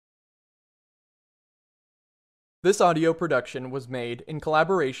This audio production was made in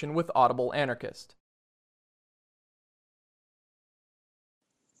collaboration with Audible Anarchist.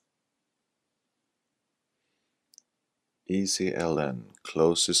 EZLN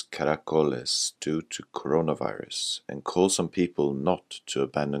closes caracoles due to coronavirus and calls on people not to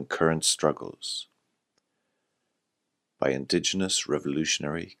abandon current struggles. By Indigenous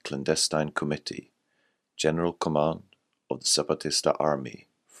Revolutionary Clandestine Committee, General Command of the Zapatista Army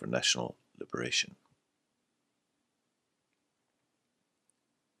for National Liberation.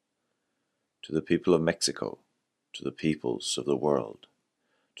 To the people of Mexico, to the peoples of the world,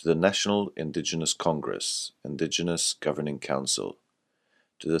 to the National Indigenous Congress, Indigenous Governing Council,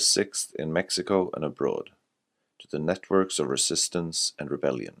 to the 6th in Mexico and abroad, to the networks of resistance and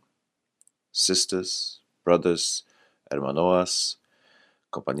rebellion, sisters, brothers, hermanoas,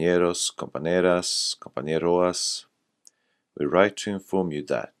 compañeros, compañeras, compañeroas, we write to inform you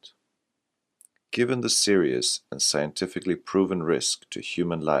that, given the serious and scientifically proven risk to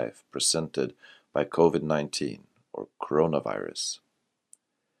human life presented by COVID-19 or coronavirus,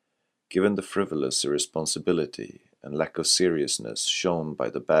 given the frivolous irresponsibility and lack of seriousness shown by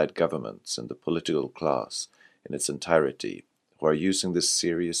the bad governments and the political class in its entirety, who are using this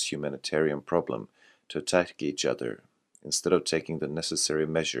serious humanitarian problem to attack each other instead of taking the necessary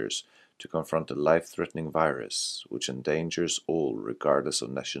measures to confront a life-threatening virus which endangers all regardless of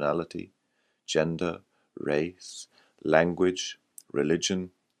nationality, gender, race, language,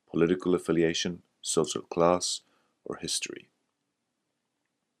 religion, political affiliation, social class, or history.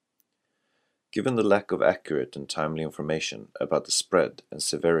 Given the lack of accurate and timely information about the spread and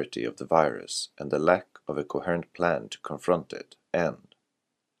severity of the virus and the lack of a coherent plan to confront it, and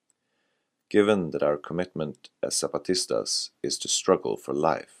given that our commitment as Zapatistas is to struggle for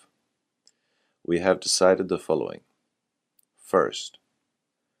life, we have decided the following. First,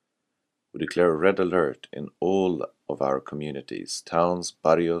 we declare a red alert in all of our communities, towns,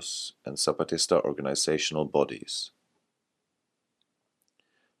 barrios, and Zapatista organizational bodies.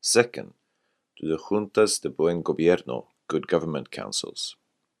 Second, to the Juntas de Buen Gobierno, Good Government Councils,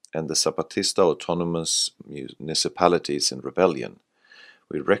 and the Zapatista autonomous municipalities in rebellion,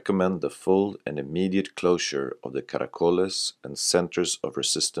 we recommend the full and immediate closure of the caracoles and centers of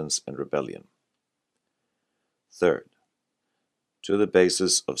resistance and rebellion. Third, to the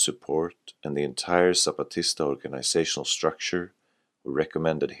bases of support and the entire Zapatista organizational structure, we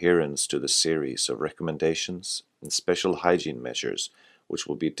recommend adherence to the series of recommendations and special hygiene measures which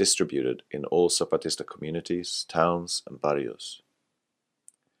will be distributed in all Zapatista communities, towns, and barrios.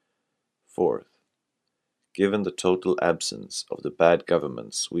 Fourth, given the total absence of the bad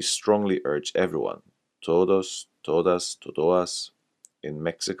governments, we strongly urge everyone, todos, todas, todoas, in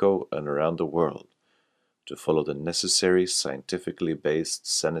Mexico and around the world, to follow the necessary scientifically based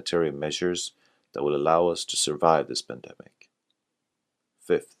sanitary measures that will allow us to survive this pandemic.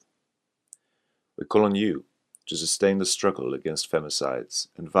 Fifth, we call on you to sustain the struggle against femicides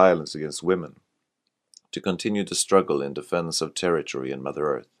and violence against women, to continue the struggle in defense of territory and Mother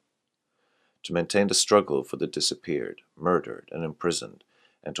Earth, to maintain the struggle for the disappeared, murdered, and imprisoned,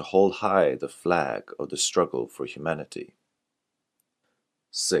 and to hold high the flag of the struggle for humanity.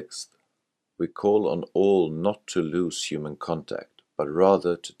 Sixth, we call on all not to lose human contact, but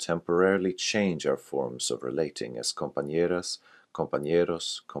rather to temporarily change our forms of relating as compañeras,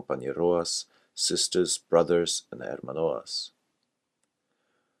 compañeros, compañeroas, sisters, brothers, and hermanoas.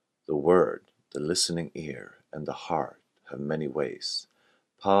 The word, the listening ear, and the heart have many ways,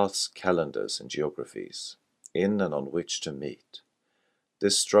 paths, calendars, and geographies, in and on which to meet.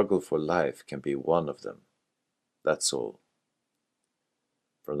 This struggle for life can be one of them. That's all.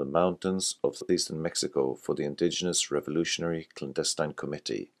 From the mountains of eastern Mexico for the Indigenous Revolutionary Clandestine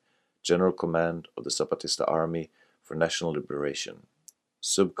Committee, General Command of the Zapatista Army for National Liberation,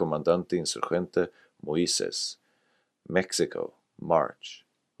 Subcomandante Insurgente Moises, Mexico, March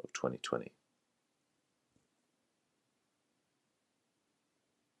of 2020.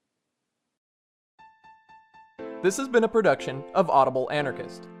 This has been a production of Audible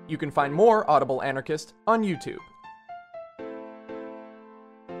Anarchist. You can find more Audible Anarchist on YouTube.